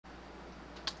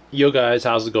Yo guys,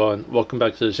 how's it going? Welcome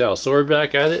back to the channel. So we're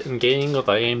back at it in gaming with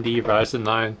the AMD Ryzen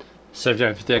 9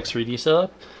 7950 X3D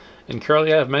setup. And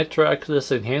currently I have Metro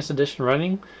Exodus Enhanced Edition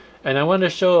running. And I want to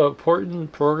show an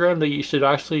important program that you should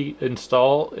actually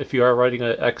install if you are running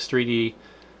an X3D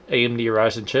AMD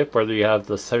Ryzen chip, whether you have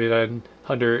the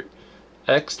 7900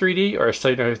 X3D or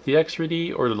 7950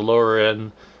 X3D or the lower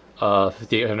end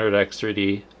 5800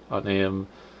 X3D on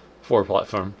AM4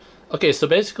 platform. Okay, so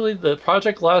basically the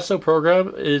Project Lasso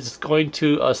program is going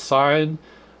to assign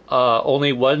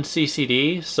only one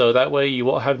CCD, so that way you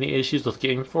won't have any issues with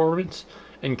game performance.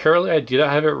 And currently I do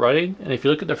not have it running, and if you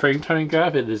look at the frame timing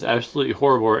graph, it is absolutely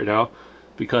horrible right now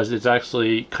because it's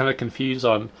actually kind of confused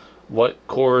on what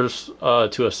cores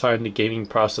to assign the gaming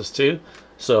process to.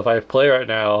 So if I play right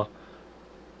now,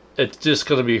 it's just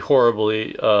going to be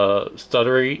horribly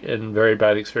stuttery and very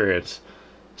bad experience.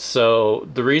 So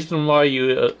the reason why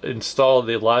you install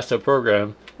the Lasso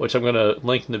program, which I'm going to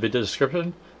link in the video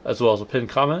description as well as a pinned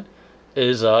comment,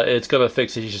 is it's going to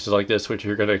fix issues like this which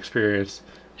you're going to experience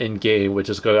in game, which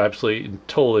is going to absolutely and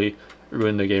totally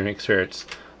ruin the gaming experience.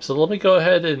 So let me go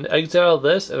ahead and exit out of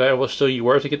this, and I will show you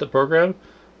where to get the program,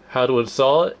 how to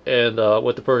install it, and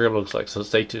what the program looks like, so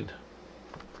stay tuned.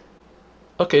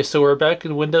 Okay, so we're back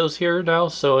in Windows here now.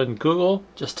 So in Google,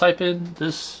 just type in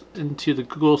this into the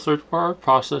Google search bar,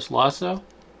 Process Lasso,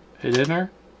 hit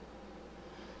enter,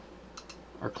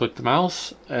 or click the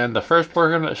mouse, and the first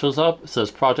program that shows up says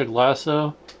Project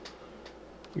Lasso.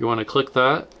 You want to click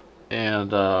that,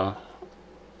 and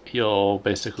you'll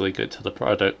basically get to the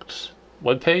project's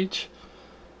webpage.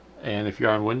 And if you're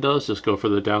on Windows, just go for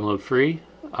the download free.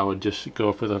 I would just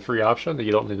go for the free option.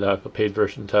 You don't need to have a paid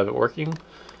version to have it working.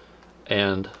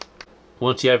 And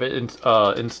once you have it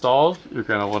installed, you're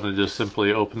going to want to just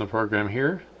simply open the program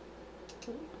here,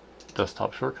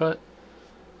 desktop shortcut,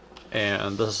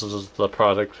 and this is the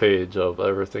product page of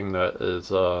everything that is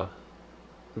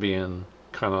being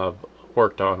kind of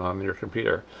worked on your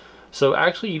computer. So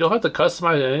actually you don't have to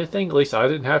customize anything, at least I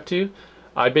didn't have to.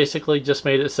 I basically just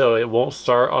made it so it won't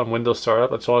start on Windows Startup.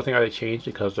 That's the only thing I changed,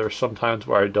 because there's some times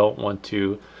where I don't want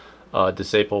to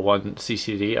disable one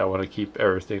CCD. I want to keep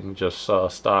everything just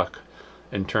stock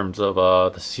in terms of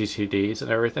the CCDs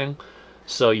and everything.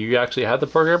 So you actually have the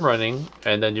program running,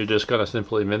 and then you're just going to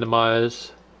simply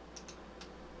minimize,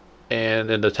 and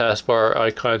in the taskbar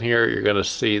icon here you're going to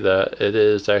see that it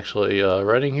is actually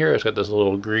running here. It's got this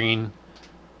little green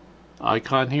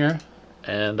icon here,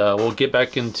 and we'll get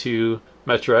back into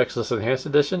Metro Exodus Enhanced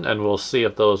Edition and we'll see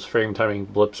if those frame timing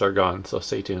blips are gone, so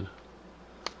stay tuned.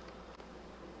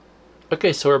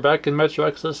 Okay, so we're back in Metro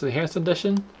Exodus Enhanced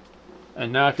Edition,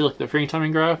 and now if you look at the frame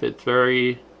timing graph, it's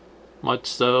very much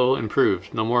so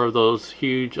improved. No more of those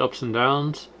huge ups and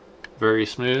downs, very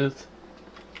smooth.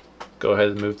 Go ahead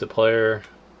and move the player,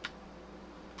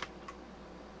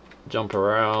 jump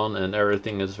around, and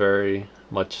everything is very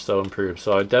much so improved.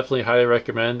 So I definitely highly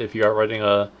recommend, if you are running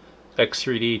a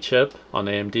X3D chip on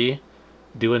AMD,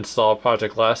 do install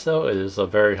Project Lasso. It is a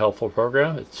very helpful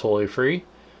program. It's totally free,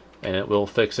 and it will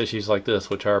fix issues like this,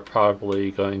 which are probably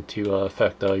going to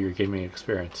affect your gaming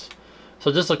experience.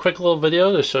 So just a quick little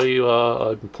video to show you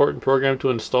an important program to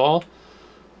install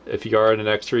if you are in an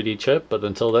X3D chip. But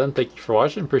until then, thank you for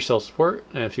watching, appreciate the support,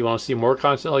 and if you want to see more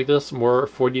content like this, more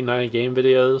 49 game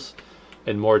videos,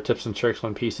 and more tips and tricks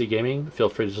on PC gaming, feel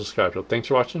free to subscribe. So thanks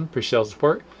for watching, appreciate the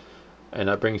support, and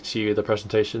that brings to you the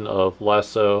presentation of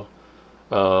Lasso,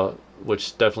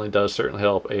 which definitely does certainly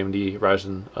help AMD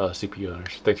Ryzen CPU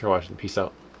owners. Thanks for watching. Peace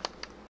out.